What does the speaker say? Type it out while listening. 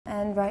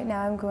and right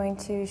now I'm going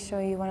to show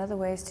you one of the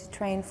ways to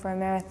train for a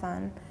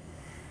marathon.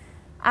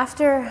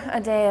 After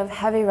a day of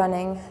heavy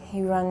running,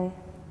 you run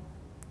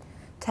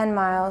 10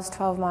 miles,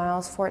 12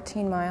 miles,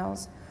 14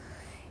 miles,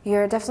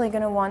 you're definitely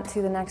going to want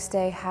to the next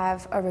day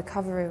have a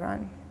recovery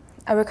run.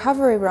 A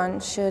recovery run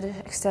should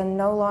extend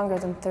no longer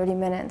than 30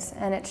 minutes,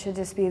 and it should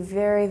just be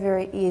very,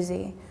 very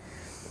easy.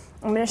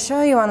 I'm going to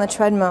show you on the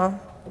treadmill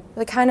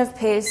the kind of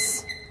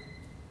pace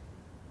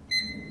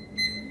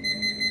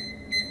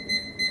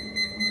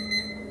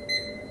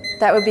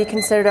that would be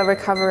considered a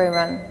recovery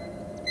run.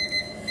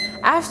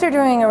 After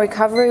doing a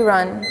recovery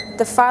run,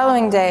 the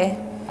following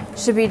day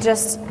should be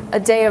just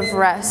a day of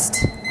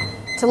rest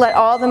to let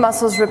all the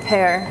muscles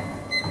repair.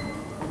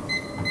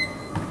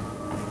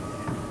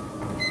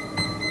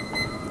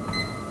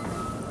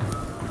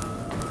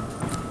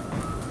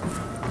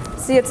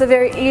 See, it's a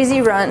very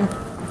easy run.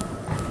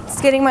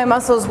 It's getting my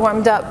muscles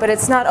warmed up, but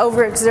it's not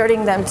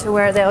overexerting them to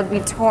where they'll be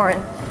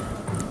torn.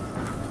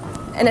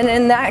 And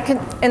in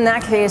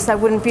that case, I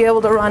wouldn't be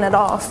able to run at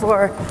all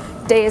for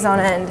days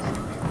on end.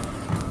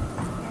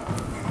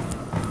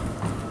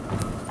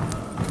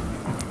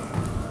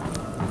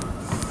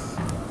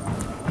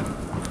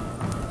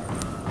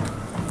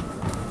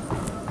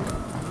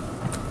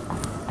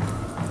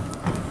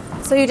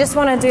 So you just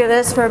want to do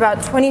this for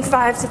about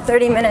 25 to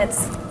 30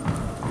 minutes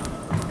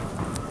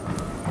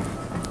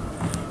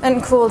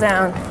and cool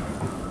down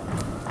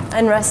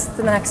and rest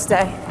the next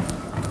day.